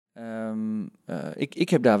ik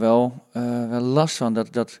heb daar wel last van.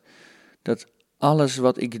 Dat alles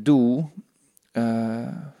wat ik doe,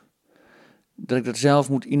 dat ik dat zelf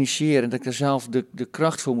moet initiëren. Dat ik daar zelf de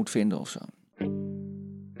kracht voor moet vinden of zo.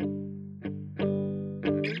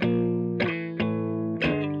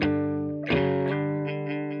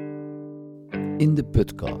 In de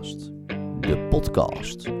Putcast, de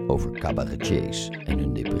podcast over cabaretiers en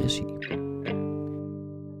hun depressie.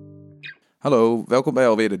 Hallo, welkom bij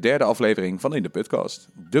alweer de derde aflevering van In de Putcast.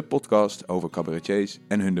 De podcast over cabaretiers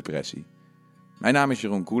en hun depressie. Mijn naam is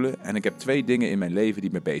Jeroen Koelen en ik heb 2 dingen in mijn leven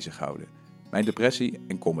die me bezighouden. Mijn depressie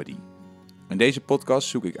en comedy. In deze podcast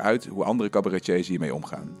zoek ik uit hoe andere cabaretiers hiermee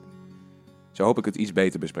omgaan. Zo hoop ik het iets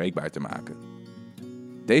beter bespreekbaar te maken.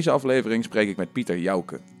 Deze aflevering spreek ik met Pieter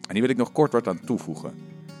Jouke. En hier wil ik nog kort wat aan toevoegen.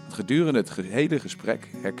 Want gedurende het hele gesprek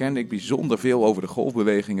herkende ik bijzonder veel over de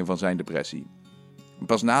golfbewegingen van zijn depressie.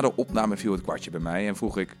 Pas na de opname viel het kwartje bij mij en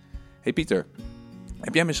vroeg ik: Hey Pieter,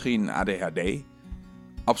 heb jij misschien ADHD?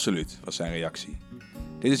 Absoluut, was zijn reactie.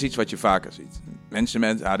 Dit is iets wat je vaker ziet. Mensen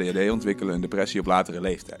met ADHD ontwikkelen een depressie op latere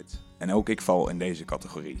leeftijd. En ook ik val in deze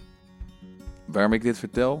categorie. Waarom ik dit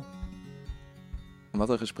vertel? Omdat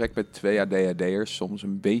een gesprek met 2 ADHD'ers soms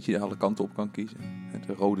een beetje alle kanten op kan kiezen.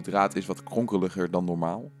 De rode draad is wat kronkeliger dan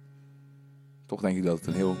normaal. Toch denk ik dat het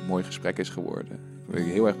een heel mooi gesprek is geworden. Ik wil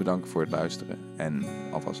je heel erg bedanken voor het luisteren en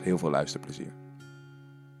alvast heel veel luisterplezier.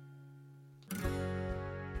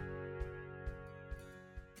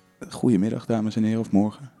 Goedemiddag, dames en heren, of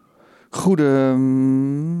morgen.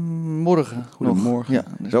 Goedemorgen. Goedemorgen. Ja,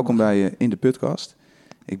 welkom bij In de Putcast.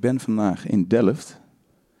 Ik ben vandaag in Delft.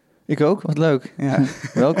 Ik ook, wat leuk. Ja.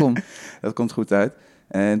 Welkom. Dat komt goed uit.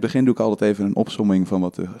 En in het begin doe ik altijd even een opsomming van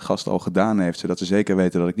wat de gast al gedaan heeft, zodat ze zeker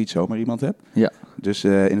weten dat ik niet zomaar iemand heb. Ja. Dus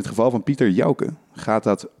in het geval van Pieter Jouke gaat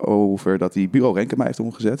dat over dat hij Bureau Renkema heeft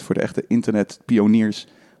omgezet. Voor de echte internetpioniers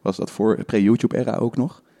was dat voor pre-YouTube-era ook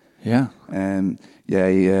nog. Ja. En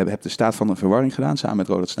jij hebt de Staat van de Verwarring gedaan samen met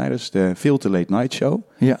Ronald Snijders, de Veel te Late Night Show.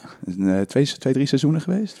 Ja. 2, 3 seizoenen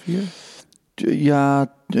geweest? 4?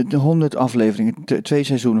 Ja, de 100 afleveringen. 2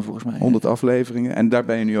 seizoenen volgens mij. 100 afleveringen. En daar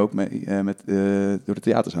ben je nu ook mee door de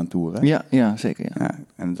theaters aan toeren. Ja, zeker. Ja. Ja,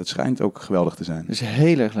 en dat schijnt ook geweldig te zijn. Dat is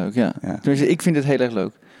heel erg leuk, ja. Tenminste, ik vind het heel erg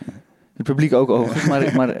leuk. Ja. Het publiek ook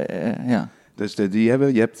overigens, maar ja. Dus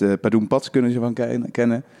je hebt Padoen Pats kunnen ze van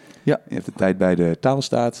kennen. Ja. Je hebt een tijd bij de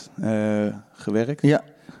Taalstaat gewerkt. Ja.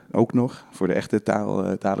 Ook nog, voor de echte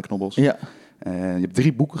talenknobbels. Ja. Je hebt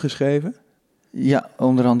 3 boeken geschreven. Ja,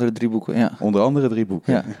 onder andere 3 boeken, ja. Onder andere 3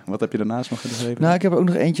 boeken. Ja. Wat heb je daarnaast nog geschreven? Nou, ik heb ook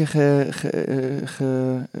nog eentje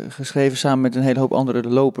geschreven samen met een hele hoop andere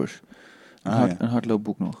lopers. Een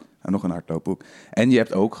hardloopboek nog. En nog een hardloopboek. En je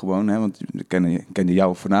hebt ook gewoon, want we kenden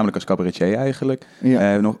jou voornamelijk als cabaretier eigenlijk.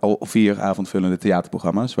 Ja. Nog al 4 avondvullende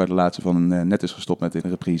theaterprogramma's, waar de laatste van net is gestopt met in de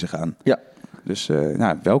reprise gaan. Ja. Dus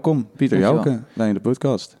welkom Pieter Jouke bij In de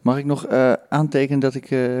Podcast. Mag ik nog aantekenen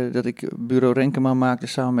dat ik Bureau Renkema maakte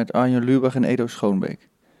samen met Arjen Lubach en Edo Schoonbeek?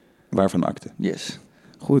 Waarvan akte? Yes.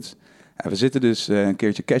 Goed. Ja, we zitten dus een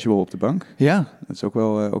keertje casual op de bank. Ja. Dat is ook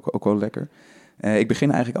wel lekker. Ik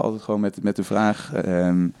begin eigenlijk altijd gewoon met de vraag: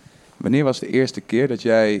 wanneer was de eerste keer dat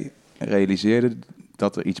jij realiseerde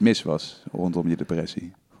dat er iets mis was rondom je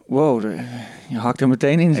depressie? Wow, je hakt er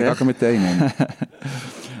meteen in, zeg. Ik hak er meteen in.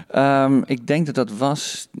 Ik denk dat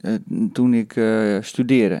was toen ik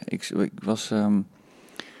studeerde. Ik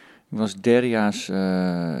was derdejaars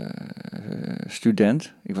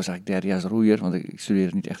student. Ik was eigenlijk derdejaars roeier, want ik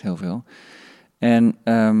studeerde niet echt heel veel. En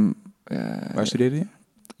waar studeerde je?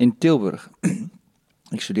 In Tilburg.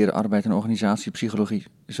 Ik studeerde arbeid en organisatiepsychologie.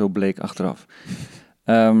 Zo bleek achteraf.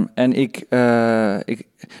 En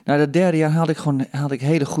na dat 3e jaar haalde ik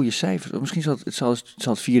hele goede cijfers. Misschien zal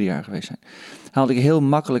het 4 jaar geweest zijn. Haalde ik heel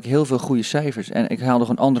makkelijk heel veel goede cijfers. En ik haalde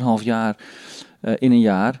gewoon 1,5 jaar in een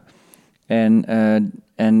jaar. En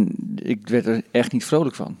ik werd er echt niet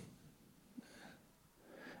vrolijk van.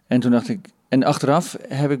 En toen dacht ik... En achteraf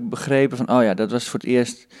heb ik begrepen van... Oh ja, dat was voor het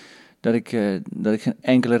eerst dat ik geen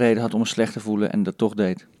enkele reden had om me slecht te voelen en dat toch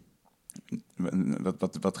deed.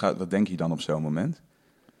 Wat denk je dan op zo'n moment?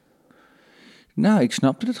 Nou, ik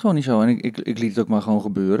snapte het gewoon niet zo. En ik liet het ook maar gewoon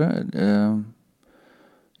gebeuren.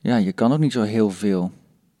 Ja, je kan ook niet zo heel veel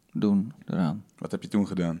doen eraan. Wat heb je toen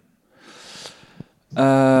gedaan?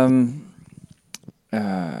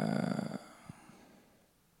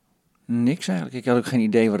 Niks eigenlijk. Ik had ook geen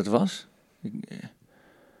idee wat het was.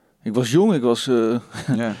 Ik was jong,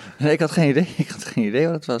 Ja. Nee, ik had geen idee. Ik had geen idee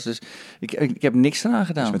wat het was. Dus ik heb niks eraan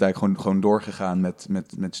gedaan. Dus je bent eigenlijk gewoon doorgegaan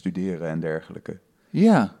met studeren en dergelijke.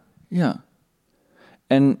 Ja.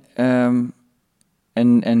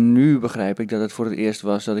 En nu begrijp ik dat het voor het eerst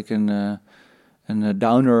was dat ik een een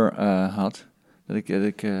downer had.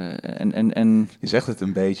 En Je zegt het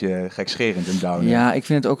een beetje gekscherend, een downer. ja, ik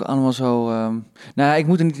vind het ook allemaal zo... nou ja, ik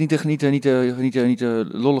moet er niet te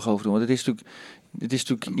lollig over doen. Want het is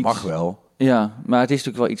natuurlijk iets... Mag wel. Ja, maar het is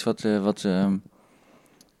natuurlijk wel iets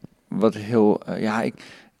wat heel...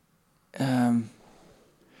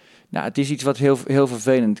 nou, het is iets wat heel, heel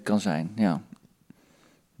vervelend kan zijn, ja.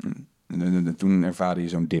 En toen ervaarde je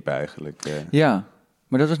zo'n dip eigenlijk. Ja,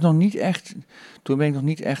 maar dat was nog niet echt... Toen ben ik nog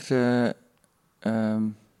niet echt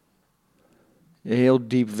heel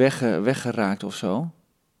diep weggeraakt of zo.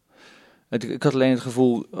 Ik had alleen het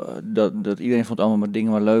gevoel dat iedereen vond allemaal maar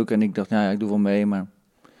dingen maar leuk. En ik dacht, nou ja, ik doe wel mee, maar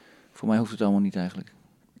voor mij hoeft het allemaal niet eigenlijk.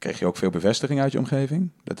 Kreeg je ook veel bevestiging uit je omgeving?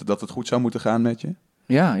 Dat het goed zou moeten gaan met je?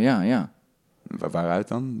 Ja. Waaruit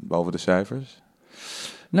dan? Behalve de cijfers?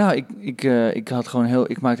 Nou, ik had gewoon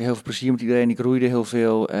ik maakte heel veel plezier met iedereen. Ik roeide heel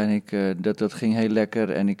veel en dat ging heel lekker.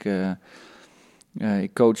 En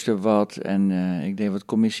ik coachte wat en ik deed wat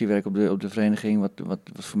commissiewerk op de vereniging, wat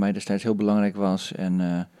voor mij destijds heel belangrijk was. En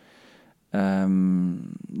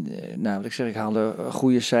nou, wat ik zeg, ik haalde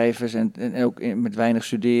goede cijfers en ook met weinig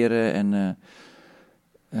studeren. En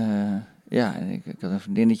ja, en ik had een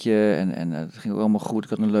vriendinnetje en het ging ook allemaal goed. Ik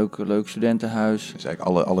had een leuk studentenhuis. Dus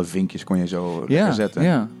eigenlijk alle vinkjes kon je zo zetten.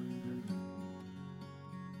 Ja.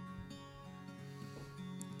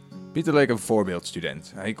 Pieter leek een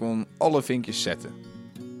voorbeeldstudent. Hij kon alle vinkjes zetten.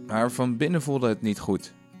 Maar van binnen voelde het niet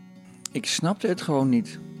goed. Ik snapte het gewoon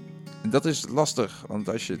niet. Dat is lastig, want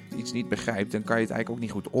als je iets niet begrijpt, dan kan je het eigenlijk ook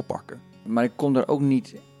niet goed oppakken. Maar ik kon er ook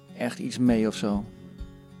niet echt iets mee of zo.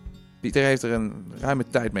 Pieter heeft er een ruime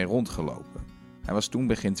tijd mee rondgelopen. Hij was toen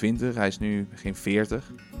begin 20, hij is nu begin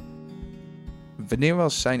 40. Wanneer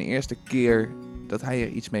was zijn eerste keer dat hij er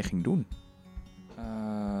iets mee ging doen?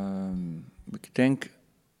 Ik denk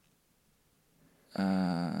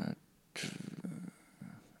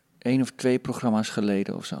 1 of 2 programma's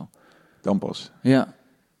geleden of zo. Dan pas. Ja,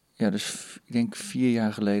 dus ik denk 4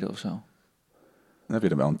 jaar geleden of zo. Dan heb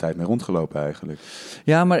je er wel een tijd mee rondgelopen eigenlijk.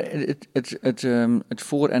 Ja, maar het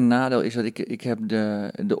voor- en nadeel is dat ik heb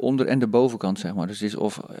de onder- en de bovenkant, zeg maar. Dus het is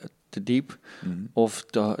of te diep of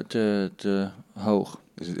te hoog.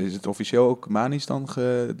 Is het officieel ook manisch dan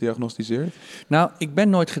gediagnosticeerd? Nou, ik ben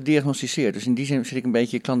nooit gediagnosticeerd. Dus in die zin zit ik een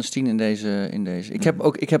beetje clandestien in deze.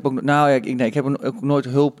 Ik heb ook nooit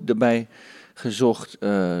hulp erbij gezocht.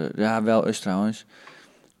 Ja, wel eens trouwens.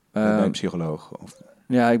 Bij een psycholoog? Of...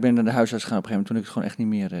 Ja, ik ben naar de huisarts gegaan op een gegeven moment toen ik het gewoon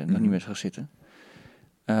echt nog niet meer zag zitten.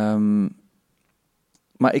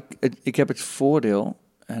 Maar ik heb het voordeel,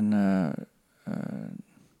 en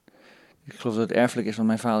ik geloof dat het erfelijk is, want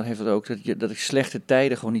mijn vader heeft het ook, dat ik slechte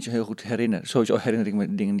tijden gewoon niet zo heel goed herinner. Sowieso herinner ik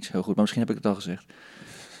me dingen niet zo heel goed, maar misschien heb ik het al gezegd.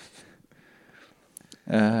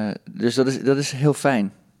 Dus dat is heel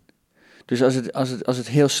fijn. Dus als het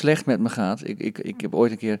heel slecht met me gaat, ik heb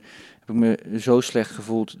ooit een keer me zo slecht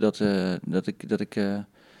gevoeld dat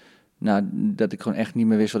ik gewoon echt niet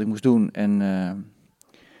meer wist wat ik moest doen. En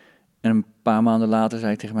een paar maanden later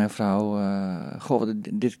zei ik tegen mijn vrouw,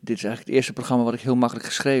 dit is eigenlijk het eerste programma wat ik heel makkelijk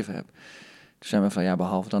geschreven heb. Toen zei mijn van, ja,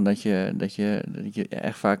 behalve dan dat je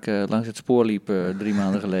echt vaak langs het spoor liep 3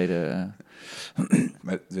 maanden geleden.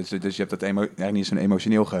 Maar, dus je hebt dat eigenlijk niet zo'n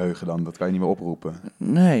emotioneel geheugen dan, dat kan je niet meer oproepen.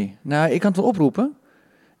 Nee, nou, ik kan het wel oproepen.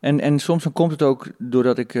 En soms dan komt het ook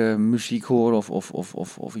doordat ik muziek hoor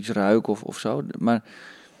of iets ruik of zo.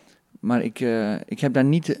 Maar ik heb daar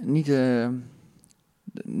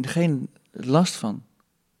geen last van.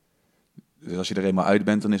 Dus als je er eenmaal uit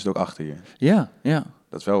bent, dan is het ook achter je. Ja.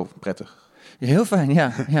 Dat is wel prettig. Heel fijn,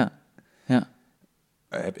 ja.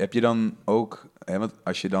 Heb je dan ook, want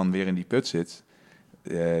als je dan weer in die put zit,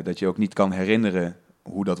 dat je ook niet kan herinneren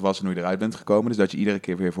hoe dat was en hoe je eruit bent gekomen, dus dat je iedere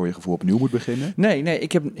keer weer voor je gevoel opnieuw moet beginnen? Nee,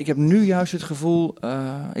 ik heb nu juist het gevoel,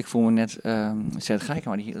 ik voel me net, Zet Gijker,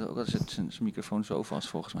 maar die ook zit zijn microfoon zo vast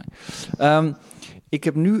volgens mij. Ik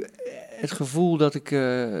heb nu het gevoel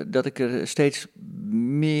dat ik er steeds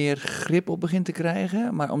meer grip op begin te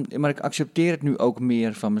krijgen, maar ik accepteer het nu ook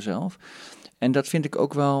meer van mezelf. En dat vind ik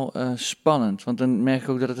ook wel spannend, want dan merk ik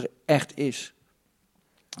ook dat het er echt is.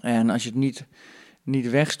 En als je het niet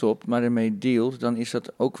wegstopt, maar ermee deelt, dan is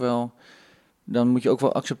dat ook wel. Dan moet je ook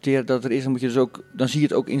wel accepteren dat het er is. Dan zie je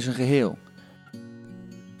het ook in zijn geheel.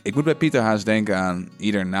 Ik moet bij Pieter haast denken aan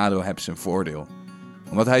ieder nadeel heeft zijn voordeel.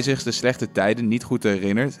 Omdat hij zich de slechte tijden niet goed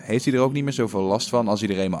herinnert, heeft hij er ook niet meer zoveel last van als hij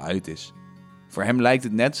er eenmaal uit is. Voor hem lijkt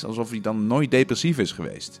het net alsof hij dan nooit depressief is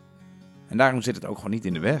geweest. En daarom zit het ook gewoon niet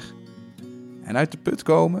in de weg. En uit de put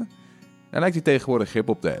komen, daar lijkt hij tegenwoordig grip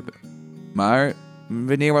op te hebben. Maar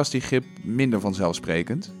wanneer was die grip minder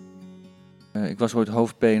vanzelfsprekend? Ik was ooit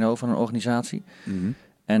hoofd P&O van een organisatie. Mm-hmm.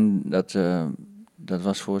 En dat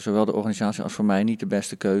was voor zowel de organisatie als voor mij niet de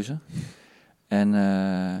beste keuze. En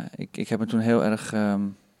ik heb me toen heel erg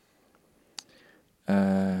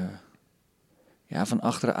van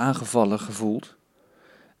achteren aangevallen gevoeld.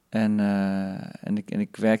 En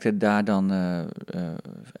ik werkte daar dan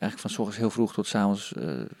eigenlijk van 's ochtends heel vroeg tot 's avonds.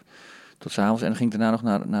 En dan ging ik daarna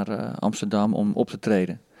nog naar Amsterdam om op te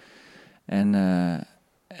treden.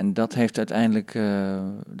 En dat heeft uiteindelijk...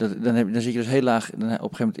 dan zit je dus heel laag... op een gegeven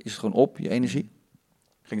moment is het gewoon op, je energie.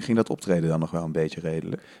 Ging dat optreden dan nog wel een beetje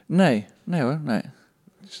redelijk? Nee hoor, nee.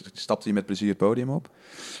 Stapte je met plezier het podium op?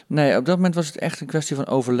 Nee, op dat moment was het echt een kwestie van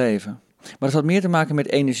overleven. Maar het had meer te maken met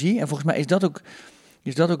energie. En volgens mij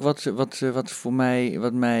is dat ook wat voor mij...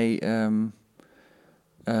 Wat mij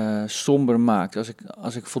somber maakt.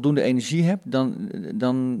 Als ik voldoende energie heb,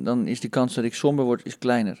 dan is de kans dat ik somber word is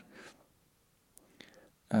kleiner.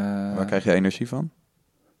 Waar krijg je energie van?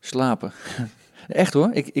 Slapen. Echt hoor.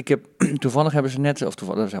 Ik heb toevallig hebben ze net, of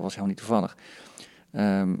toevallig, dat was helemaal niet toevallig.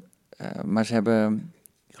 Maar ze hebben,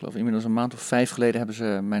 ik geloof inmiddels een maand of 5 geleden hebben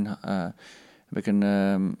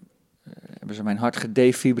ze mijn hart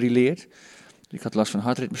gedefibrilleerd. Ik had last van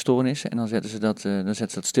hartritmestoornissen en dan zetten ze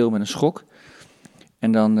dat stil met een schok.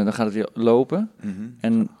 En dan gaat het weer lopen. Mm-hmm.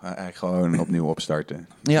 En eigenlijk gewoon opnieuw opstarten.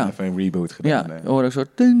 Ja. Even een reboot gedaan. Ja, dan hoor ik zo...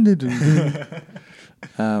 Ding, ding, ding, ding.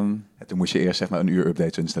 En toen moest je eerst zeg maar een uur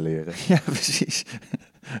updates installeren. Ja, precies.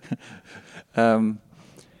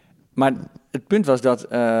 Maar het punt was dat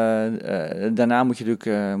daarna moet je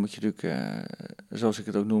natuurlijk zoals ik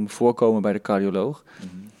het ook noem, voorkomen bij de cardioloog.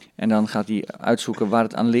 Mm-hmm. En dan gaat hij uitzoeken waar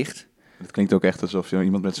het aan ligt. Het klinkt ook echt alsof je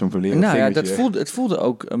iemand met zo'n verleren vingertje... Nou ja, het voelde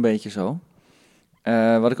ook een beetje zo.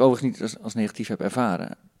 Wat ik overigens niet als negatief heb ervaren.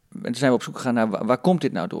 En toen zijn we op zoek gegaan naar waar komt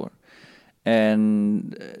dit nou door? En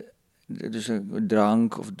dus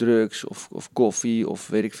drank of drugs of koffie of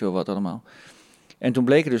weet ik veel wat allemaal. En toen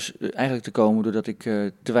bleek er dus eigenlijk te komen doordat ik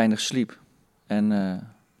te weinig sliep.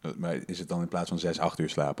 Maar is het dan in plaats van 6-8 uur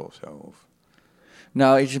slapen of zo? Of?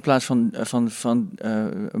 Nou, het is in plaats van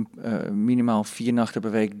minimaal 4 nachten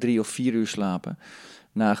per week 3 of 4 uur slapen...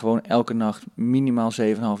 naar gewoon elke nacht minimaal 7,5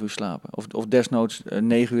 uur slapen. Of desnoods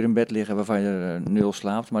 9 uur in bed liggen waarvan je er 0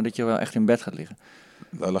 slaapt... maar dat je wel echt in bed gaat liggen.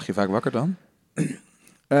 Waar lag je vaak wakker dan?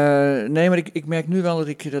 Nee, maar ik merk nu wel dat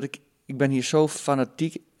ik ben hier zo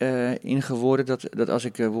fanatiek in geworden... dat als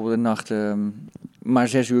ik bijvoorbeeld een nacht maar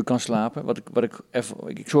 6 uur kan slapen...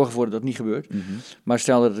 ik zorg ervoor dat dat niet gebeurt. Mm-hmm. Maar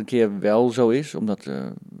stel dat het een keer wel zo is... omdat,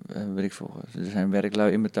 weet ik veel, er zijn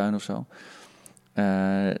werklui in mijn tuin of zo...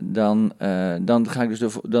 Dan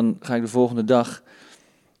ga ik de volgende dag...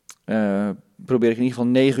 probeer ik in ieder geval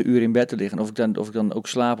 9 uur in bed te liggen. Of ik dan ook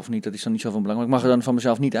slaap of niet, dat is dan niet zo van belang. Maar ik mag er dan van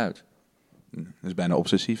mezelf niet uit. Dat is bijna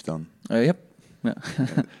obsessief dan. Ja.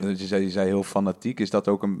 Je zei heel fanatiek. Is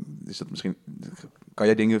dat misschien... Kan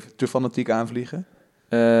jij dingen te fanatiek aanvliegen?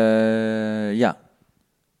 Ja.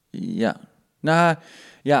 Nou,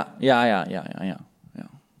 ja.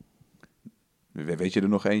 Weet je er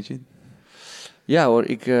nog eentje? Ja hoor,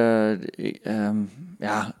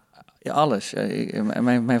 alles.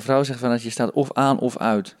 Mijn vrouw zegt van dat je staat of aan of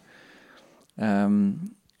uit.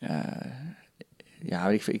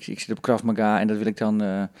 Ik zit op Krav Maga en dat wil ik dan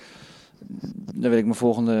wil ik mijn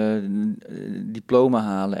volgende diploma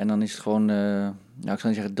halen. En dan is het gewoon, ik zou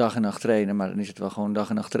niet zeggen dag en nacht trainen, maar dan is het wel gewoon dag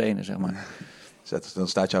en nacht trainen, zeg maar. Dan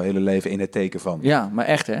staat jouw hele leven in het teken van. Ja, maar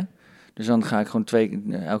echt hè. Dus dan ga ik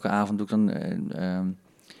gewoon elke avond doe ik dan...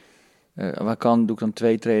 waar kan, doe ik dan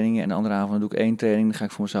 2 trainingen en de andere avond doe ik 1 training. Dan ga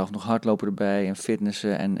ik voor mezelf nog hardlopen erbij en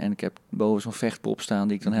fitnessen. En ik heb boven zo'n vechtpop staan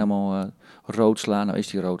die ik dan helemaal rood sla. Nou is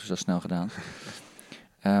die rood, dus dat is snel gedaan.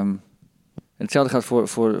 En hetzelfde gaat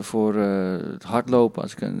voor het hardlopen.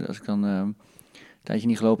 Als ik dan een tijdje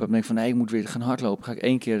niet gelopen heb, dan denk ik van nee, ik moet weer gaan hardlopen. Ga ik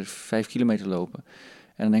 1 keer 5 kilometer lopen.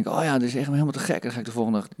 En dan denk ik, oh ja, dit is echt helemaal te gek. Dan ga ik de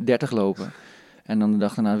volgende dag 30 lopen. En dan de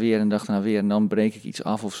dag daarna weer en de dag daarna weer. En dan breek ik iets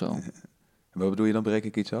af of zo. En wat bedoel je dan, breek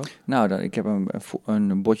ik iets af? Nou, ik heb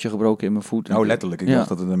een botje gebroken in mijn voet. Nou, letterlijk. Ik dacht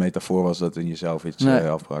dat het een metafoor was dat in jezelf iets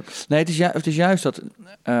afbrak. Nee, het is juist dat...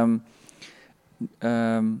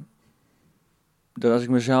 dat als ik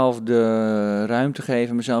mezelf de ruimte geef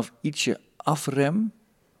en mezelf ietsje afrem...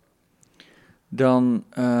 dan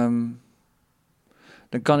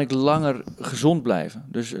kan ik langer gezond blijven.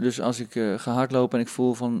 Dus als ik ga hardlopen en ik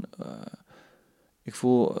voel van...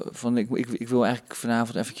 Ik wil eigenlijk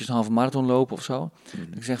vanavond eventjes een halve marathon lopen of zo.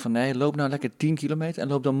 Mm-hmm. Ik zeg van nee, loop nou lekker 10 kilometer en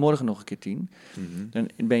loop dan morgen nog een keer 10. Mm-hmm. Dan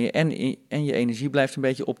ben je en je energie blijft een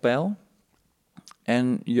beetje op peil.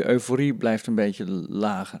 En je euforie blijft een beetje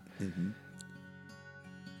lager. Mm-hmm.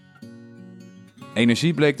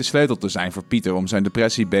 Energie bleek de sleutel te zijn voor Pieter om zijn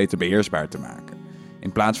depressie beter beheersbaar te maken.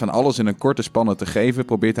 In plaats van alles in een korte spannen te geven,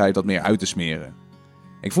 probeert hij dat meer uit te smeren.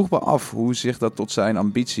 Ik vroeg me af hoe zich dat tot zijn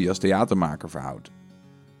ambitie als theatermaker verhoudt.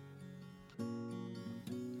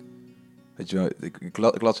 Weet je wel,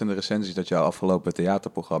 ik las in de recensies dat jouw afgelopen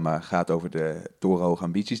theaterprogramma gaat over de torenhoge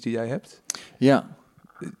ambities die jij hebt. Ja.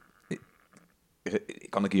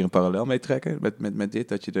 Kan ik hier een parallel mee trekken met dit?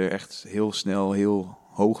 Dat je er echt heel snel heel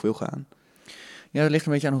hoog wil gaan? Ja, dat ligt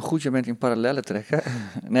een beetje aan hoe goed je bent in parallellen trekken.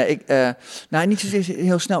 Nee, niet zozeer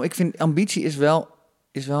heel snel. Ik vind ambitie is wel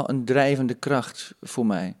een drijvende kracht voor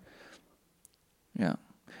mij. Ja.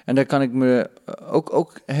 En daar kan ik me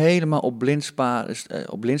ook helemaal op blind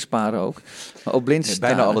sparen ook. Maar op blind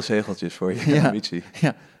staren. Bijna alle zegeltjes voor je ambitie.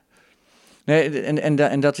 Ja. Nee,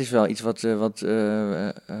 en dat is wel iets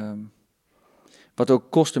wat ook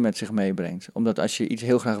kosten met zich meebrengt. Omdat als je iets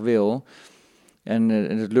heel graag wil en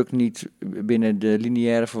het lukt niet binnen de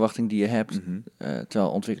lineaire verwachting die je hebt,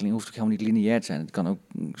 terwijl ontwikkeling hoeft ook helemaal niet lineair te zijn. Het kan ook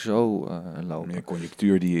zo lopen. Meer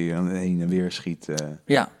conjunctuur die heen en weer schiet.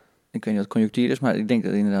 Ja, ik weet niet wat conjunctuur is, maar ik denk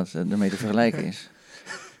dat het inderdaad ermee te vergelijken is.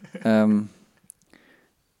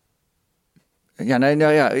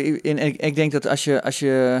 Ik denk dat als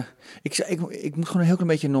je ik moet gewoon een heel klein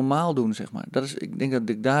beetje normaal doen, zeg maar. Ik denk dat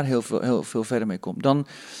ik daar heel veel verder mee kom. Dan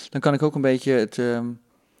kan ik ook een beetje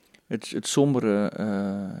het sombere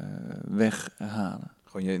weghalen.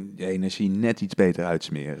 Gewoon je energie net iets beter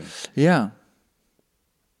uitsmeren. Ja.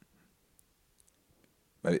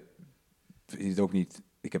 Maar vind je het ook niet...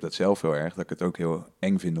 Ik heb dat zelf heel erg, dat ik het ook heel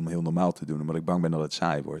eng vind om heel normaal te doen, omdat ik bang ben dat het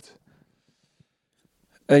saai wordt.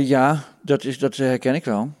 Ja, dat herken ik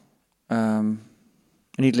wel.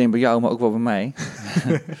 Niet alleen bij jou, maar ook wel bij mij.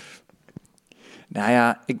 Nou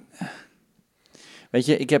ja,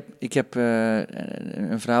 ik heb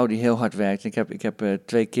een vrouw die heel hard werkt. Ik heb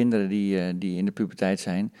 2 kinderen die in de puberteit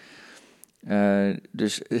zijn.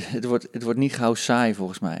 Dus het wordt niet gauw saai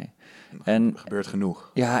volgens mij. Er gebeurt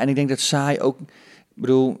genoeg. Ja, en ik denk dat saai ook... Ik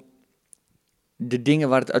bedoel, de dingen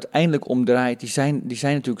waar het uiteindelijk om draait, die zijn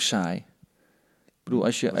natuurlijk saai. Ik bedoel,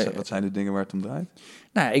 Wat zijn de dingen waar het om draait?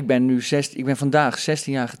 Nou, ik ben vandaag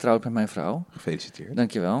 16 jaar getrouwd met mijn vrouw. Gefeliciteerd.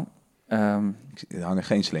 Dankjewel. Er hangen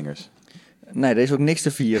geen slingers. Nee, er is ook niks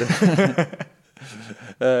te vieren.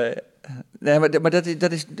 Nee, maar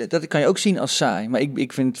dat kan je ook zien als saai. Maar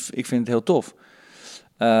ik vind het heel tof.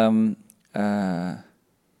 En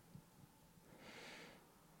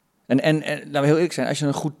laten we heel eerlijk zijn, als je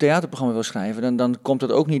een goed theaterprogramma wil schrijven, dan komt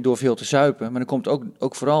dat ook niet door veel te zuipen, maar dan komt het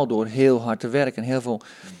ook vooral door heel hard te werken en heel veel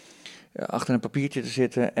achter een papiertje te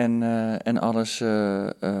zitten en alles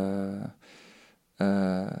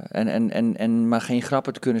en maar geen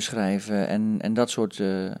grappen te kunnen schrijven en dat soort,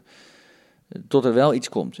 tot er wel iets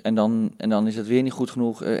komt. En dan is het weer niet goed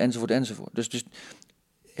genoeg, enzovoort. Dus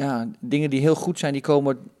ja, dingen die heel goed zijn, die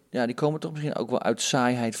komen toch misschien ook wel uit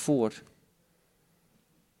saaiheid voort.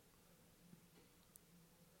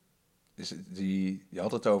 Je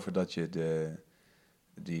had het over dat je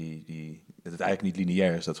dat het eigenlijk niet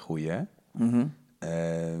lineair is, dat groeien, hè? Mm-hmm.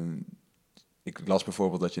 Ik las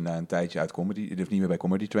bijvoorbeeld dat je na een tijdje uit comedy, niet meer bij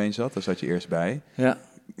Comedy Train zat, daar zat je eerst bij. Ja.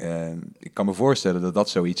 Ik kan me voorstellen dat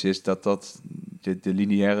zoiets is, dat de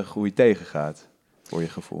lineaire groei tegengaat, voor je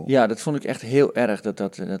gevoel. Ja, dat vond ik echt heel erg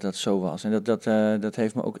dat zo was. En dat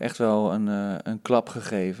heeft me ook echt wel een klap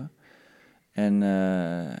gegeven.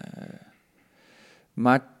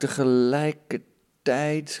 Maar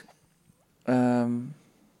tegelijkertijd...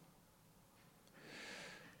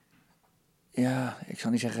 ik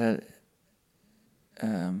zal niet zeggen...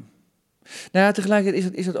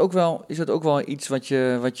 tegelijkertijd is het ook wel iets wat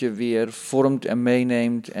je weer vormt en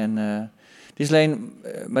meeneemt. En het is alleen,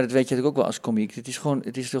 maar dat weet je natuurlijk ook wel als komiek, het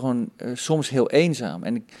is gewoon soms heel eenzaam.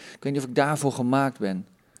 En ik weet niet of ik daarvoor gemaakt ben.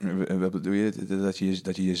 Wat bedoel je?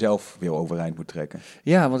 Dat je jezelf weer overeind moet trekken?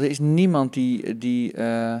 Ja, want er is niemand die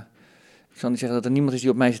ik zal niet zeggen dat er niemand is die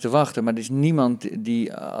op mij zit te wachten, maar er is niemand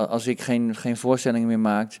die, als ik geen voorstellingen meer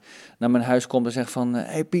maak, naar mijn huis komt en zegt van,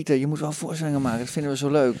 hey Pieter, je moet wel voorstellingen maken, dat vinden we zo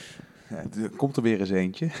leuk. Ja, er komt er weer eens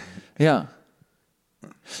eentje. Ja.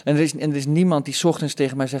 En er is niemand die 's ochtends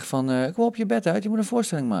tegen mij zegt van, kom op je bed uit, je moet een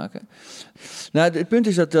voorstelling maken. Nou, het punt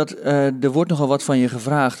is dat er wordt nogal wat van je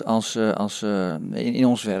gevraagd in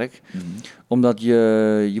ons werk. Mm-hmm. Omdat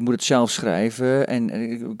je moet het zelf schrijven.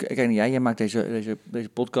 En kijk, jij maakt deze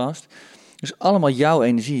podcast. Dus allemaal jouw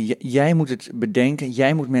energie. Jij moet het bedenken,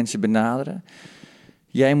 jij moet mensen benaderen.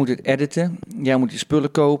 Jij moet het editen, jij moet die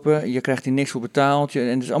spullen kopen, je krijgt hier niks voor betaald. En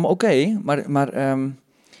het is allemaal oké, maar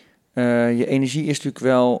je energie is natuurlijk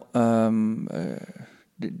wel...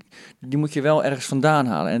 die moet je wel ergens vandaan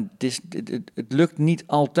halen. En het lukt niet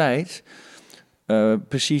altijd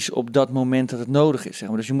precies op dat moment dat het nodig is. Zeg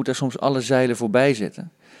maar. Dus je moet daar soms alle zeilen voorbij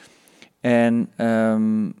zetten. En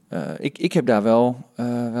ik heb daar wel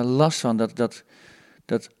last van,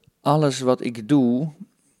 dat alles wat ik doe,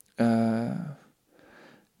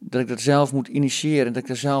 dat ik dat zelf moet initiëren, dat ik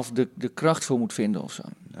er zelf de kracht voor moet vinden of zo.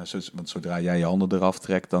 Ja, want zodra jij je handen eraf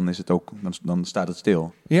trekt, dan is het ook, dan staat het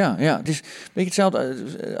stil. Ja, het is weet je,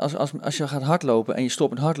 hetzelfde als je gaat hardlopen en je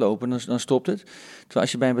stopt met hardlopen, dan stopt het. Terwijl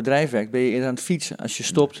als je bij een bedrijf werkt, ben je eerder aan het fietsen. Als je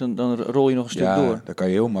stopt, dan rol je nog een stuk door. Dan kan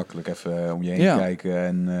je heel makkelijk even om je heen kijken.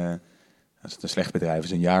 En als het een slecht bedrijf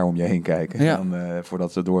is, een jaar om je heen kijken. Ja. Dan,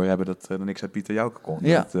 voordat ze doorhebben dat er niks uit Pieter Jouke komt.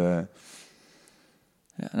 Ja. Dat,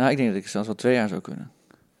 Ik denk dat ik zelfs wel 2 jaar zou kunnen.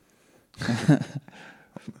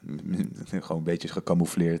 gewoon een beetje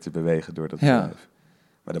gecamoufleerd te bewegen door dat bedrijf.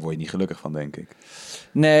 Maar daar word je niet gelukkig van, denk ik.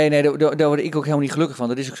 Nee, daar word ik ook helemaal niet gelukkig van.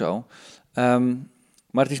 Dat is ook zo.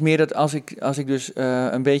 Maar het is meer dat als ik dus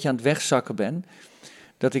een beetje aan het wegzakken ben,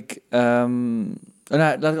 dat ik,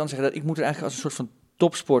 laat ik dan zeggen, dat ik moet er eigenlijk als een soort van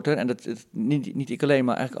topsporter, en dat niet ik alleen,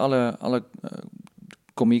 maar eigenlijk alle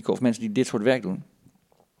komieken of mensen die dit soort werk doen,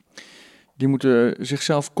 die moeten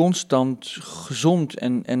zichzelf constant gezond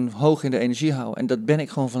en hoog in de energie houden. En dat ben ik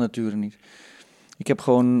gewoon van nature niet. Ik heb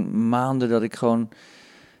gewoon maanden dat ik gewoon,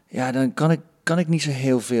 dan kan ik niet zo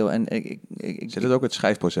heel veel. En Zit het ook het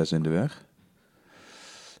schrijfproces in de weg?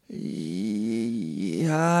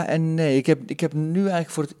 Ja en nee. Ik heb nu eigenlijk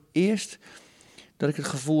voor het eerst dat ik het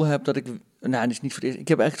gevoel heb dat ik, het is niet voor het eerst. Ik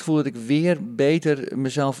heb eigenlijk het gevoel dat ik weer beter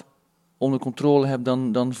mezelf onder controle heb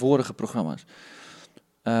dan vorige programma's.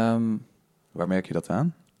 Waar merk je dat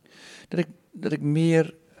aan? Dat ik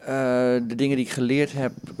meer de dingen die ik geleerd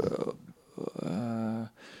heb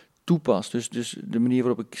toepas. Dus de manier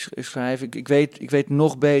waarop ik schrijf. Ik weet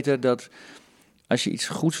nog beter dat als je iets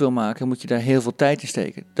goeds wil maken, moet je daar heel veel tijd in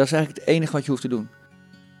steken. Dat is eigenlijk het enige wat je hoeft te doen.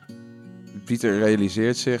 Pieter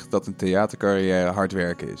realiseert zich dat een theatercarrière hard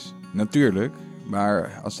werken is. Natuurlijk,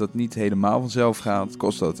 maar als dat niet helemaal vanzelf gaat,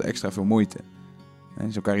 kost dat extra veel moeite.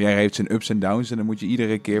 En zo'n carrière heeft zijn ups en downs en dan moet je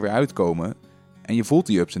iedere keer weer uitkomen. En je voelt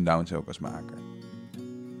die ups en downs ook als maker.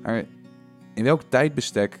 Maar in welk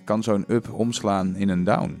tijdbestek kan zo'n up omslaan in een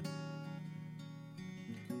down?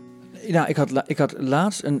 Nou, ik had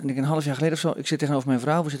laatst, een half jaar geleden of zo, ik zit tegenover mijn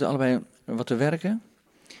vrouw, we zitten allebei wat te werken.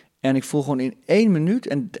 En ik voel gewoon in 1 minuut,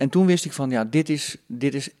 en toen wist ik van, dit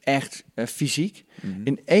is echt fysiek. Mm-hmm.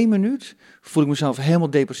 In 1 minuut voel ik mezelf helemaal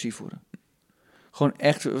depressief worden. Gewoon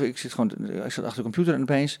echt, ik zat achter de computer en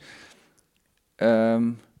opeens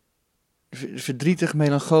verdrietig,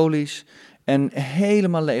 melancholisch en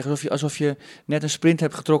helemaal leeg. Alsof je net een sprint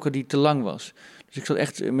hebt getrokken die te lang was. Dus ik zat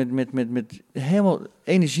echt met helemaal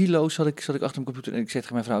energieloos zat ik achter mijn computer. En ik zeg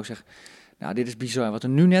tegen mijn vrouw, ik zeg, nou, dit is bizar. Wat er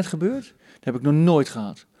nu net gebeurt, dat heb ik nog nooit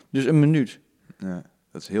gehad. Dus 1 minuut. Ja,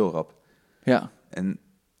 dat is heel rap. Ja. En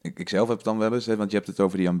ik zelf heb het dan wel eens, want je hebt het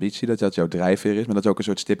over die ambitie, dat jouw drijfveer is, maar dat is ook een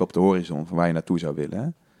soort stip op de horizon van waar je naartoe zou willen, hè?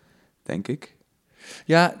 Denk ik.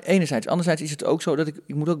 Ja, enerzijds. Anderzijds is het ook zo dat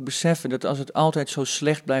ik moet ook beseffen dat als het altijd zo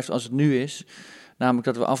slecht blijft als het nu is, namelijk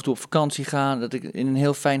dat we af en toe op vakantie gaan, dat ik in een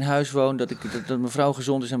heel fijn huis woon, dat mijn vrouw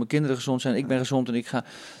gezond is en mijn kinderen gezond zijn, ik ben gezond en ik ga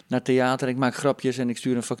naar theater en ik maak grapjes en ik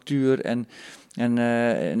stuur een factuur en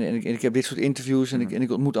ik heb dit soort interviews en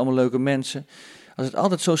ik ontmoet allemaal leuke mensen. Als het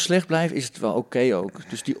altijd zo slecht blijft, is het wel oké ook.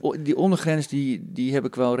 Dus die ondergrens, die heb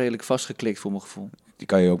ik wel redelijk vastgeklikt voor mijn gevoel. Die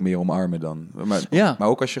kan je ook meer omarmen dan. Maar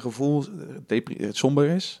ook als je gevoel somber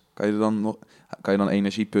is, kan je dan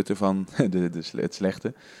energie putten van het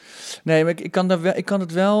slechte? Nee, maar ik kan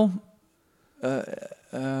het wel.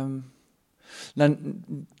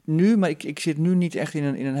 Nu, maar ik zit nu niet echt in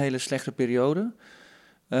een hele slechte periode.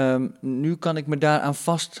 Nu kan ik me daaraan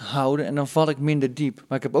vasthouden en dan val ik minder diep.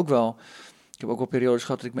 Maar ik heb ook wel periodes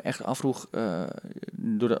gehad dat ik me echt afvroeg,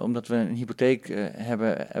 omdat we een hypotheek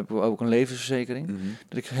hebben we ook een levensverzekering. Mm-hmm.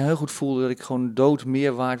 Dat ik heel goed voelde dat ik gewoon dood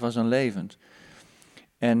meer waard was dan levend.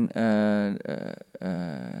 En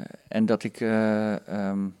dat ik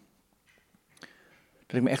me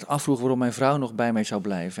echt afvroeg waarom mijn vrouw nog bij mij zou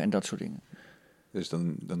blijven en dat soort dingen. Dus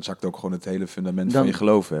dan zakt ook gewoon het hele fundament van je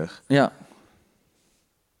geloof weg. Ja.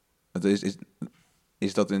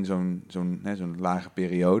 Is dat in zo'n lage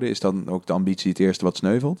periode, is dan ook de ambitie het eerste wat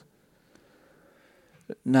sneuvelt?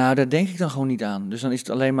 Nou, daar denk ik dan gewoon niet aan. Dus dan is het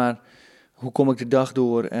alleen maar, hoe kom ik de dag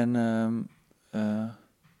door en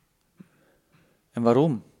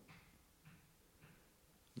waarom?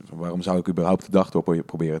 Waarom zou ik überhaupt de dag door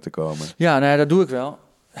proberen te komen? Ja, nou ja, dat doe ik wel.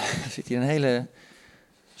 Er zit hier een hele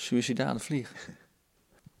suïcidale vlieg.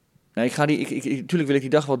 Nee, natuurlijk wil ik die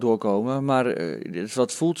dag wel doorkomen, maar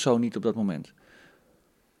het voelt zo niet op dat moment.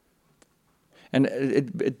 En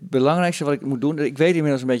het belangrijkste wat ik moet doen, ik weet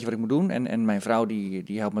inmiddels een beetje wat ik moet doen, en mijn vrouw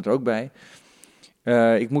die helpt me er ook bij,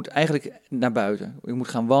 Ik moet eigenlijk naar buiten. Ik moet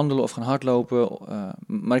gaan wandelen of gaan hardlopen.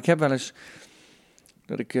 Maar ik heb wel eens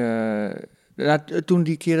dat ik... toen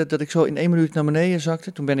die keer dat ik zo in 1 minuut naar beneden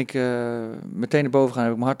zakte, toen ben ik meteen naar boven gegaan,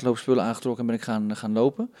 heb ik mijn hardloopspullen aangetrokken en ben ik gaan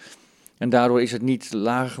lopen. En daardoor is het niet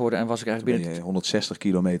lager geworden en was ik eigenlijk binnen... Ben je 160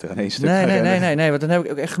 kilometer aan één stuk Nee, want dan heb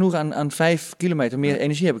ik ook echt genoeg aan 5 kilometer. Meer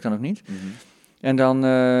energie heb ik dan ook niet. Mm-hmm. En dan,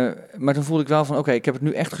 maar dan voelde ik wel van, oké, ik heb het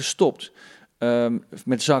nu echt gestopt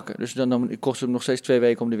met zakken. Dus dan kost het nog steeds 2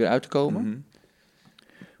 weken om er weer uit te komen. Mm-hmm.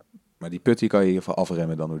 Maar die put die kan je in ieder geval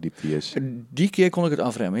afremmen dan hoe diep die is. Die keer kon ik het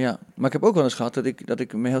afremmen, ja. Maar ik heb ook wel eens gehad dat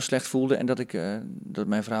ik me heel slecht voelde en dat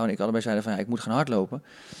mijn vrouw en ik allebei zeiden van, ja, ik moet gaan hardlopen.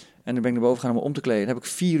 En dan ben ik naar boven gegaan om me om te kleden. Daar heb ik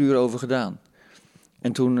 4 uur over gedaan.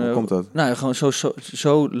 En toen... Hoe komt dat? Nou, gewoon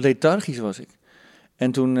zo lethargisch was ik.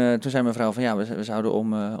 En toen zei mijn vrouw van, ja, we zouden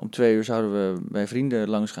om 2 uur zouden we bij vrienden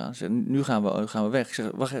langs gaan. Ze zei, nu gaan we weg. Ik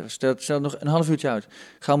zeg, wacht even, stel nog een half uurtje uit.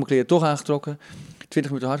 Gauw mijn kleren toch aangetrokken.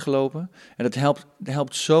 20 minuten hard gelopen. En dat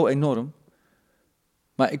helpt zo enorm.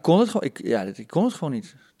 Maar ik kon het gewoon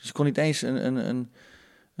niet. Dus ik kon niet eens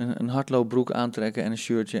een hardloopbroek aantrekken en een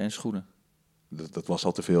shirtje en schoenen. Dat was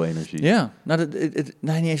al te veel energie. Ja, niet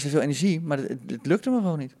eens te veel energie, maar het lukte me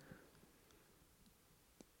gewoon niet.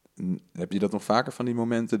 Heb je dat nog vaker van die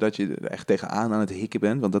momenten dat je er echt tegenaan aan het hikken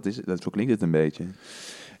bent? Want zo klinkt het een beetje.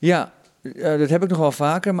 Ja, dat heb ik nog wel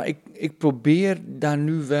vaker, maar ik probeer daar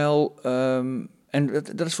nu wel... en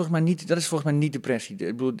dat is volgens mij niet depressie.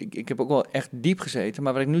 Ik bedoel, ik heb ook wel echt diep gezeten,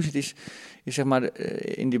 maar waar ik nu zit is zeg maar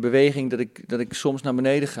in die beweging dat ik soms naar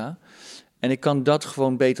beneden ga. En ik kan dat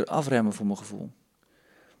gewoon beter afremmen voor mijn gevoel.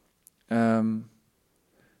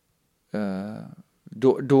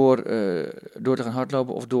 Door te gaan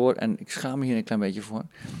hardlopen en ik schaam me hier een klein beetje voor,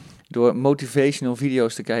 door motivational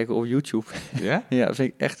video's te kijken op YouTube. Ja? Ja, dat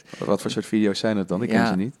vind ik echt... Wat voor soort video's zijn het dan? Ik ken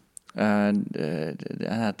ze niet.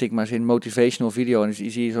 Tik maar eens in motivational video en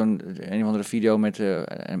dan zie je een of andere video met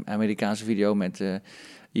een Amerikaanse video met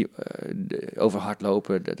over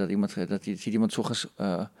hardlopen. Dat ziet iemand 's ochtends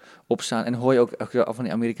opstaan en hoor je ook af van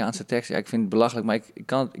die Amerikaanse tekst. Ja, ik vind het belachelijk, maar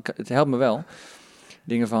het helpt me wel.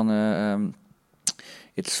 Dingen van...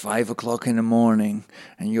 It's 5 o'clock in the morning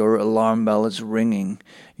and your alarm bell is ringing.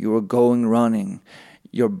 You are going running.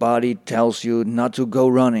 Your body tells you not to go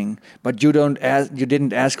running, but you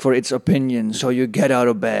didn't ask for its opinion, so you get out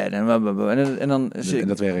of bed. En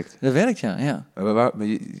dat werkt. Dat werkt, ja. Maar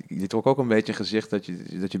je trok ook een beetje een gezicht dat je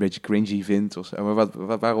een beetje cringy vindt. Of zo. Maar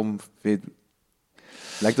waarom vind je...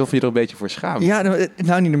 Lijkt of je er een beetje voor schaamt. Ja,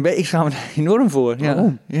 nou niet een beetje. Ik schaam me er enorm voor.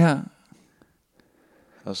 Waarom? Ja.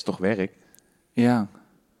 Dat is toch werk? Ja.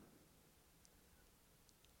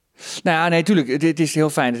 Nou ja, nee, tuurlijk. Het is heel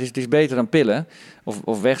fijn. Het is beter dan pillen.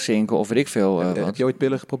 Of wegzinken, of weet ik veel. Heb je ooit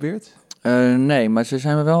pillen geprobeerd? Nee, maar ze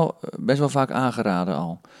zijn me wel best wel vaak aangeraden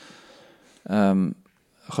al.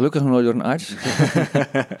 Gelukkig nog nooit door een arts.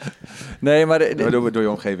 Nee, maar... Door je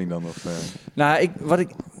omgeving dan? Of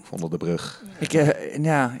onder de brug?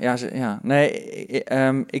 Nee,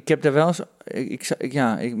 ik heb daar wel eens...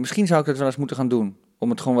 misschien zou ik dat wel eens moeten gaan doen. Om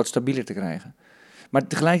het gewoon wat stabieler te krijgen. Maar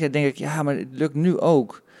tegelijkertijd denk ik, ja, maar het lukt nu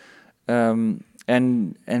ook.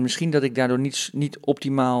 En misschien dat ik daardoor niet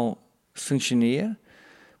optimaal functioneer.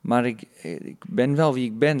 Maar ik ben wel wie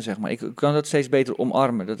ik ben, zeg maar. Ik kan dat steeds beter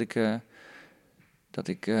omarmen.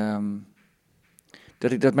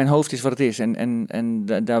 Dat mijn hoofd is wat het is. En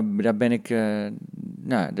daar ben ik...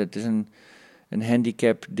 dat is een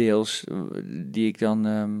handicap deels die ik dan...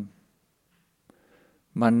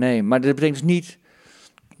 maar dat betekent dus niet...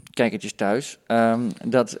 Kijkertjes thuis. En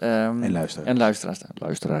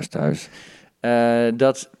luisteraars thuis.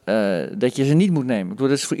 Dat je ze niet moet nemen. Ik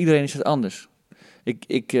bedoel, voor iedereen is het anders.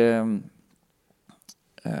 Ik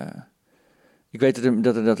weet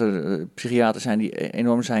dat er psychiaters zijn die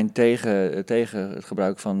enorm zijn tegen het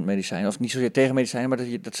gebruik van medicijnen. Of niet zozeer tegen medicijnen, maar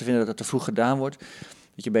dat ze vinden dat het te vroeg gedaan wordt.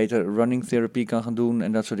 Dat je beter running therapy kan gaan doen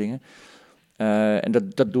en dat soort dingen. En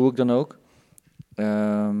dat doe ik dan ook.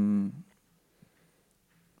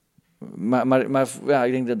 Maar ja,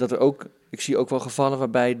 ik denk dat er ook... Ik zie ook wel gevallen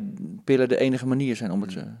waarbij pillen de enige manier zijn om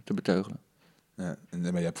het te beteugelen. Ja,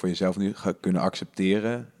 maar je hebt voor jezelf nu kunnen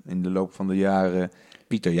accepteren in de loop van de jaren...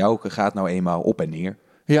 Pieter Jouke gaat nou eenmaal op en neer.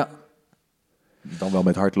 Ja. Dan wel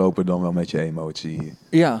met hardlopen, dan wel met je emotie.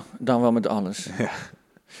 Ja, dan wel met alles.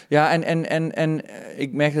 Ja, en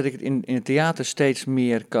ik merk dat ik het in het theater steeds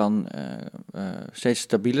meer kan... steeds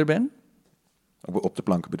stabieler ben. Op de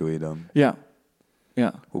planken bedoel je dan? Ja.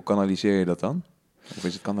 Hoe kanaliseer je dat dan? Of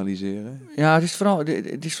is het kanaliseren? Ja, het is vooral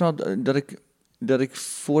dat ik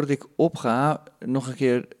voordat ik opga nog een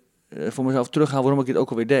keer voor mezelf terughaal waarom ik dit ook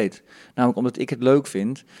alweer deed. Namelijk omdat ik het leuk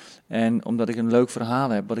vind en omdat ik een leuk verhaal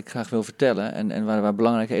heb wat ik graag wil vertellen en waar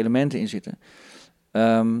belangrijke elementen in zitten.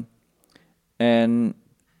 En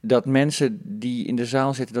dat mensen die in de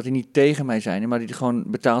zaal zitten, dat die niet tegen mij zijn, maar die gewoon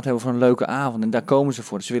betaald hebben voor een leuke avond. En daar komen ze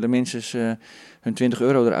voor. Ze willen minstens hun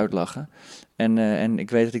 €20 eruit lachen. En ik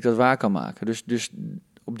weet dat ik dat waar kan maken. Dus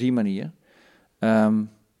op die manier.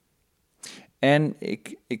 En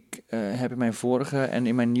ik heb in mijn vorige en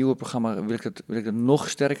in mijn nieuwe programma wil ik dat nog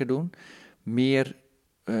sterker doen. Meer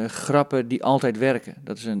grappen die altijd werken.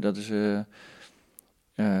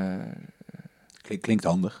 Klinkt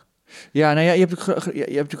handig. Ja, nou ja, je hebt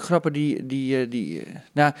natuurlijk grappen die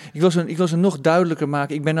nou, ik wil ze nog duidelijker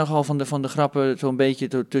maken. Ik ben nogal van de grappen zo'n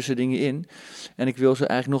beetje tussen dingen in. En ik wil ze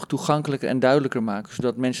eigenlijk nog toegankelijker en duidelijker maken.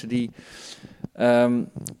 Zodat mensen die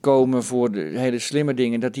komen voor de hele slimme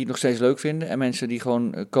dingen, dat die het nog steeds leuk vinden. En mensen die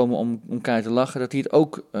gewoon komen om elkaar te lachen, dat die het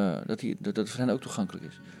ook, dat het voor hen ook toegankelijk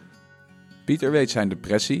is. Pieter weet zijn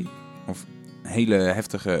depressie, of hele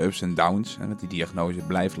heftige ups en downs, en met die diagnose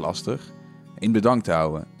blijft lastig, in bedwang te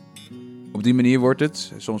houden. Op die manier wordt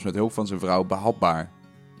het, soms met hulp van zijn vrouw, behapbaar.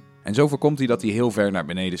 En zo voorkomt hij dat hij heel ver naar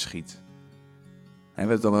beneden schiet. En we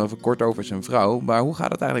hebben het dan even kort over zijn vrouw, maar hoe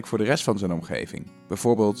gaat het eigenlijk voor de rest van zijn omgeving?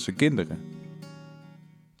 Bijvoorbeeld zijn kinderen.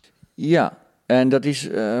 Ja, en dat is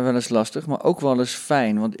wel eens lastig, maar ook wel eens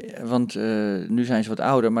fijn. Want nu zijn ze wat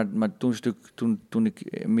ouder, maar toen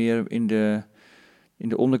ik meer in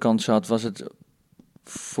de onderkant zat, was het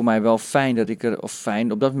voor mij wel fijn dat ik of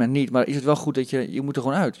fijn, op dat moment niet, maar is het wel goed dat je moet er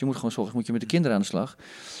gewoon uit. Je moet gewoon zorgen, moet je met de kinderen aan de slag.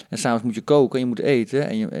 En s'avonds moet je koken, en je moet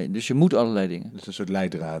eten, dus je moet allerlei dingen. Dus een soort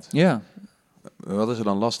leidraad. Ja. Wat is er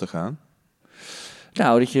dan lastig aan?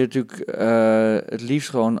 Nou, dat je natuurlijk het liefst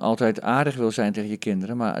gewoon altijd aardig wil zijn tegen je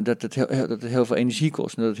kinderen, maar dat het heel veel energie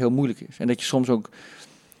kost en dat het heel moeilijk is. En dat je soms ook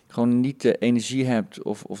gewoon niet de energie hebt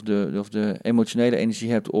of de emotionele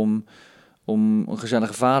energie hebt om een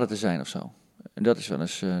gezellige vader te zijn of zo. En dat is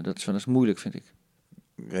wel eens moeilijk, vind ik.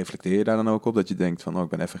 Reflecteer je daar dan ook op dat je denkt van, ik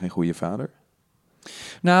ben even geen goede vader?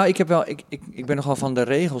 Nou, ik ben nogal van de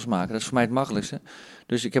regels maken. Dat is voor mij het makkelijkste.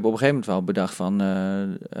 Dus ik heb op een gegeven moment wel bedacht van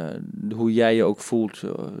hoe jij je ook voelt.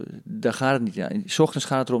 Daar gaat het niet aan. 's Ochtends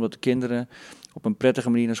gaat het erom dat de kinderen op een prettige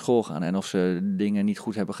manier naar school gaan. En of ze dingen niet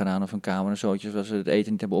goed hebben gedaan of hun kamer en zootjes, of ze het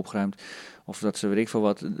eten niet hebben opgeruimd. Of dat ze, weet ik veel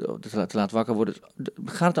wat, te laat wakker worden. Daar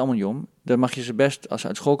gaat het allemaal niet om. Daar mag je ze best, als ze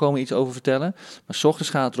uit school komen, iets over vertellen. Maar 's ochtends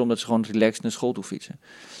gaat het erom dat ze gewoon relaxed naar school toe fietsen.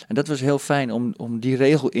 En dat was heel fijn om die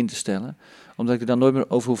regel in te stellen. Omdat ik er dan nooit meer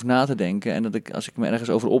over hoef na te denken. En dat ik, als ik me ergens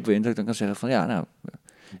over opwind, dat ik dan kan zeggen van ja, nou...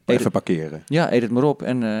 Even parkeren. Ja, eet het maar op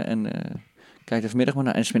en kijk er vanmiddag maar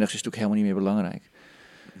naar. En 's middags is het natuurlijk helemaal niet meer belangrijk.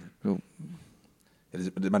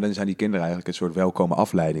 Maar dan zijn die kinderen eigenlijk een soort welkome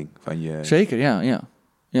afleiding van je... Zeker, ja.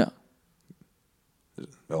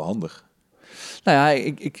 Wel handig. Nou ja,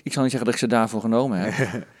 ik zal niet zeggen dat ik ze daarvoor genomen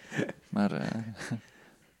heb. Maar...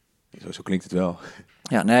 Zo klinkt het wel.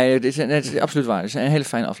 Ja, nee, het is absoluut waar. Het is een hele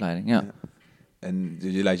fijne afleiding, ja. En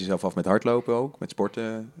je leidt jezelf af met hardlopen ook, met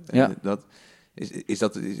sporten. Ja.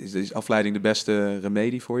 Is afleiding de beste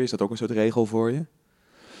remedie voor je? Is dat ook een soort regel voor je?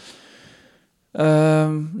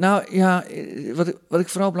 Nou ja, wat ik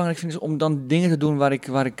vooral belangrijk vind is om dan dingen te doen waar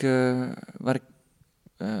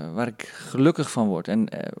ik gelukkig van word. En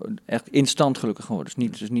echt instant gelukkig van word.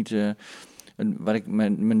 Dus niet waar ik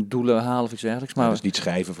mijn doelen haal of iets dergelijks. Maar Dus niet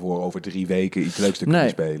schrijven voor over 3 weken iets leuks te kunnen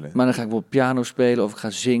spelen. Maar dan ga ik bijvoorbeeld piano spelen, of ik ga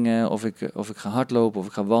zingen, of ik ga hardlopen, of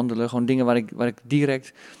ik ga wandelen. Gewoon dingen waar ik direct...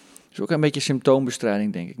 Het is ook een beetje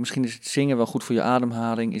symptoombestrijding, denk ik. Misschien is het zingen wel goed voor je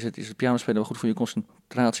ademhaling. Is het piano spelen wel goed voor je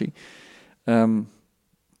concentratie.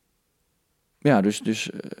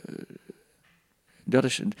 Dat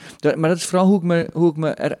is... Maar dat is vooral hoe ik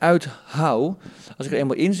me eruit hou. Als ik er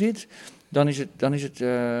eenmaal in zit, dan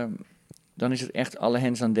is het echt alle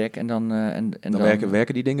hens aan dek. En dan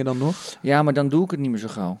werken die dingen dan nog? Ja, maar dan doe ik het niet meer zo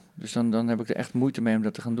gauw. Dus dan heb ik er echt moeite mee om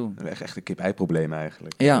dat te gaan doen. Echt een kip-ei-probleem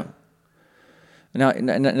eigenlijk. Ja. Nou,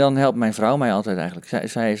 en dan helpt mijn vrouw mij altijd eigenlijk.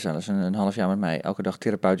 Zij is zelfs een half jaar met mij elke dag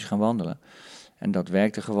therapeutisch gaan wandelen. En dat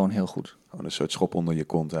werkte gewoon heel goed. Gewoon een soort schop onder je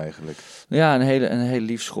kont eigenlijk. Ja, een heel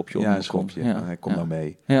lief schopje onder een schopje. Ja, hij komt nou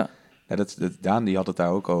mee. Ja. Ja, Daan die had het daar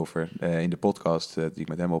ook over in de podcast die ik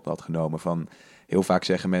met hem op had genomen. Van heel vaak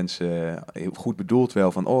zeggen mensen, heel goed bedoeld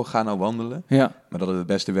wel, van ga nou wandelen. Ja. Maar dat het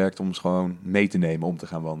beste werkt om gewoon mee te nemen om te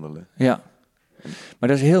gaan wandelen. Ja. Maar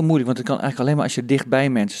dat is heel moeilijk, want het kan eigenlijk alleen maar als je dicht bij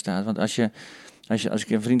mensen staat. Want als ik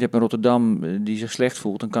een vriend heb in Rotterdam die zich slecht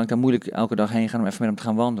voelt, dan kan ik daar moeilijk elke dag heen gaan om even met hem te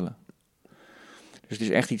gaan wandelen. Dus het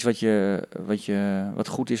is echt iets wat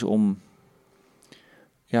goed is om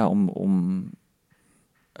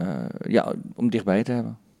dichtbij te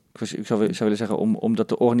hebben. Ik zou willen zeggen om dat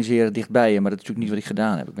te organiseren dichtbij je, maar dat is natuurlijk niet wat ik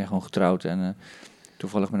gedaan heb. Ik ben gewoon getrouwd en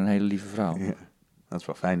toevallig met een hele lieve vrouw. Ja, dat is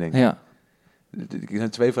wel fijn, denk ik. Ja. Er zijn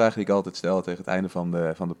 2 vragen die ik altijd stel tegen het einde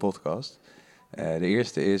van de podcast. De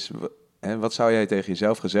eerste is, wat zou jij tegen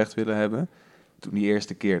jezelf gezegd willen hebben toen die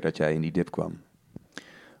eerste keer dat jij in die dip kwam?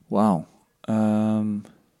 Wauw.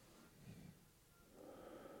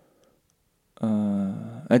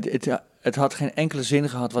 Het had geen enkele zin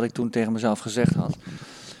gehad wat ik toen tegen mezelf gezegd had.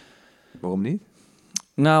 Waarom niet?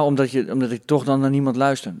 Nou, omdat ik toch dan naar niemand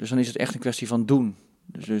luister. Dus dan is het echt een kwestie van doen.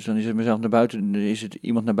 Dus dan is het mezelf naar buiten, is het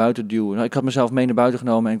iemand naar buiten duwen. Nou, ik had mezelf mee naar buiten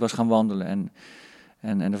genomen en ik was gaan wandelen.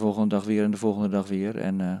 En de volgende dag weer en de volgende dag weer.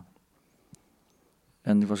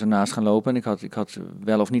 En ik was ernaast gaan lopen en ik had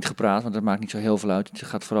wel of niet gepraat, want dat maakt niet zo heel veel uit. Het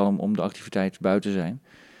gaat vooral om de activiteit buiten zijn.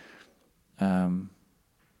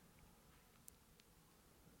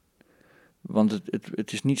 Want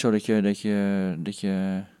het is niet zo dat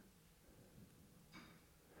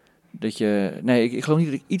je nee, ik geloof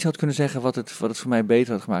niet dat ik iets had kunnen zeggen wat het voor mij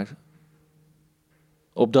beter had gemaakt.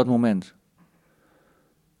 Op dat moment.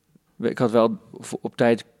 Ik had wel op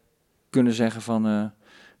tijd kunnen zeggen van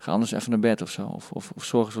ga anders even naar bed of zo. Of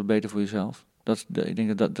zorg eens wat beter voor jezelf. Ik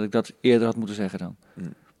denk dat ik dat eerder had moeten zeggen dan.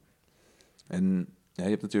 En je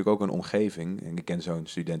hebt natuurlijk ook een omgeving. En ik ken zo'n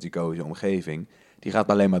studenticoze omgeving. Die gaat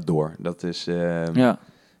alleen maar door. Dat is... Ja.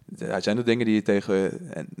 Zijn er dingen die je tegen...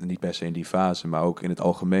 En niet per se in die fase, maar ook in het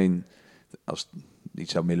algemeen... Als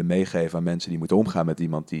iets zou willen meegeven aan mensen die moeten omgaan met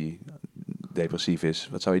iemand die depressief is.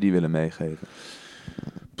 Wat zou je die willen meegeven?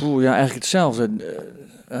 Poeh, ja, eigenlijk hetzelfde.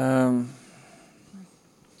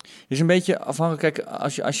 Het is een beetje afhankelijk. Kijk,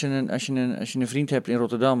 als je een vriend hebt in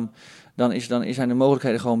Rotterdam, dan zijn de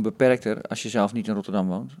mogelijkheden gewoon beperkter als je zelf niet in Rotterdam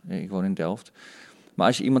woont. Ik woon in Delft. Maar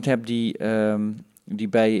als je iemand hebt die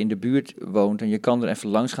bij je in de buurt woont en je kan er even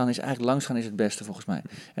langs gaan, is eigenlijk langs gaan is het beste volgens mij.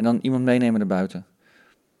 En dan iemand meenemen naar buiten.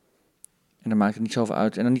 En dan maakt het niet zoveel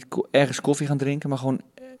uit. En dan niet ergens koffie gaan drinken, maar gewoon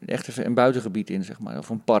echt even een buitengebied in, zeg maar. Of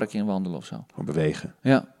een park in wandelen of zo. Gewoon bewegen.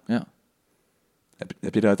 Ja.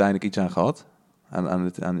 Heb je er uiteindelijk iets aan gehad?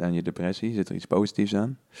 Aan je depressie? Zit er iets positiefs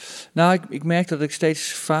aan? Nou, ik merk dat ik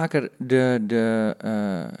steeds vaker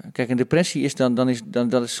kijk, een depressie is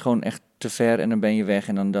dat is gewoon echt te ver en dan ben je weg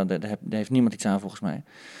en daar heeft niemand iets aan volgens mij.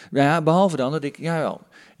 Ja, behalve dan dat ik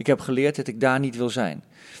heb geleerd dat ik daar niet wil zijn.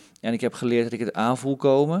 En ik heb geleerd dat ik het aan voel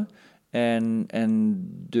komen. En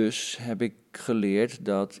dus heb ik geleerd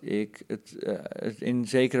dat ik het in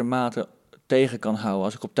zekere mate tegen kan houden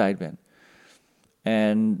als ik op tijd ben.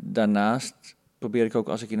 En daarnaast probeer ik ook,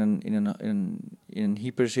 als ik in een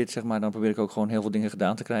hyper zit, zeg maar, dan probeer ik ook gewoon heel veel dingen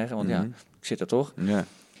gedaan te krijgen. Want ja, ik zit er toch. Ja.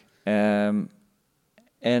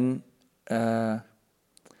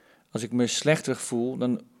 Als ik me slechter voel,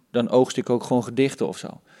 dan oogst ik ook gewoon gedichten of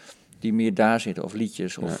zo. Die meer daar zitten, of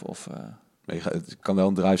liedjes, of Het kan wel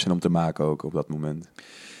een drive zijn om te maken ook op dat moment.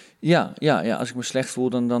 Ja, als ik me slecht voel,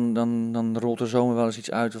 dan rolt er zomaar wel eens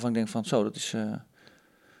iets uit waarvan ik denk van, zo, dat is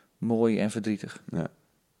mooi en verdrietig. Ja,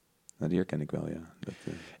 nou, die herken ik wel, ja.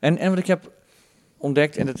 En wat ik heb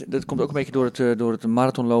ontdekt, en dat komt ook een beetje door het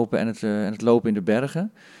marathonlopen en het lopen in de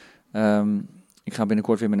bergen. Ik ga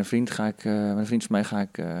binnenkort weer met een vriend, met een vriend van mij ga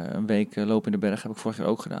ik een week lopen in de bergen, heb ik vorig jaar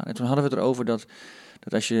ook gedaan. En toen hadden we het erover dat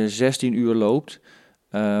als je 16 uur loopt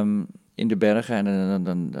in de bergen, en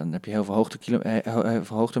dan heb je heel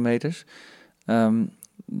veel hoogtemeters,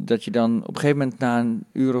 dat je dan op een gegeven moment na een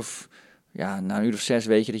uur of 6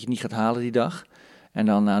 weet je dat je het niet gaat halen die dag. En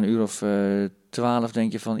dan na een uur of 12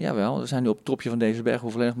 denk je van, jawel, we zijn nu op het topje van deze berg, we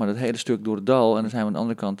hoeven alleen nog maar dat hele stuk door het dal en dan zijn we aan de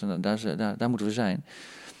andere kant en daar moeten we zijn.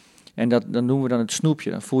 En dan doen we dan het snoepje,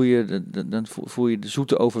 dan voel je de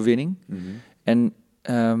zoete overwinning. Mm-hmm. En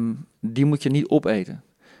die moet je niet opeten.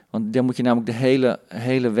 Want dan moet je namelijk de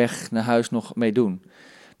hele weg naar huis nog mee doen.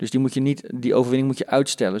 Dus die overwinning moet je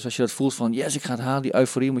uitstellen. Dus als je dat voelt van, yes, ik ga het halen, die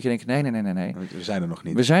euforie, moet je denken, nee. We zijn er nog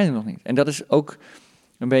niet. We zijn er nog niet. En dat is ook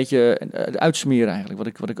een beetje het uitsmeren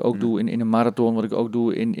eigenlijk. Wat ik ook doe in een marathon, wat ik ook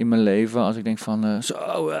doe in mijn leven. Als ik denk van, het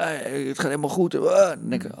gaat helemaal goed. Dan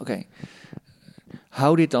denk ik, oké.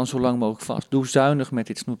 Hou dit dan zo lang mogelijk vast. Doe zuinig met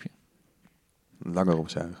dit snoepje. Langer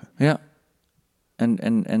opzuigen. Ja.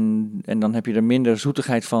 En dan heb je er minder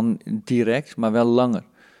zoetigheid van direct, maar wel langer.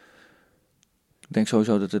 Ik denk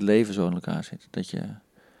sowieso dat het leven zo in elkaar zit.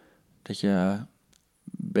 Dat je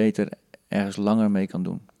beter ergens langer mee kan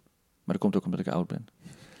doen. Maar dat komt ook omdat ik oud ben.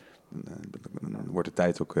 Dan wordt de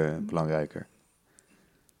tijd ook belangrijker.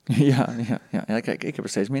 Ja, kijk, ik heb er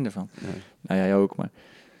steeds minder van. Ja. Nou ja, jij ook, maar...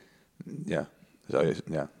 Ja,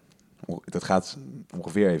 dat gaat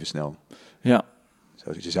ongeveer even snel. Ja.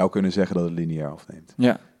 Je zou kunnen zeggen dat het lineair afneemt.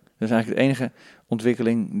 Ja, dat is eigenlijk de enige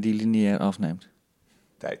ontwikkeling die lineair afneemt.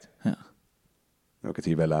 tijd. Ja. Dan wil ik het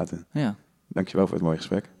hierbij laten. Ja, Dankjewel voor het mooie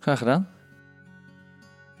gesprek. graag gedaan.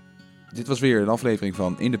 Dit was weer een aflevering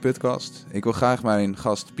van In de Putcast. Ik wil graag mijn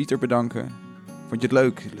gast Pieter bedanken. Vond je het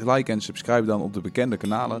leuk? Like en subscribe dan op de bekende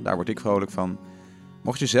kanalen. Daar word ik vrolijk van.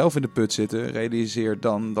 Mocht je zelf in de put zitten, realiseer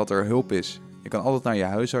dan dat er hulp is. Je kan altijd naar je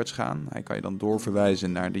huisarts gaan. Hij kan je dan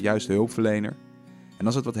doorverwijzen naar de juiste hulpverlener. En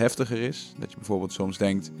als het wat heftiger is, dat je bijvoorbeeld soms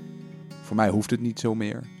denkt, voor mij hoeft het niet zo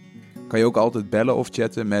meer, kan je ook altijd bellen of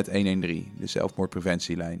chatten met 113, de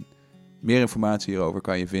zelfmoordpreventielijn. Meer informatie hierover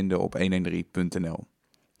kan je vinden op 113.nl.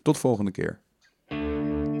 Tot volgende keer.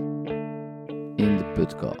 In de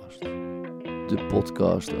Putcast. De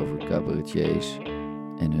podcast over cabaretiers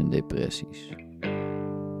en hun depressies.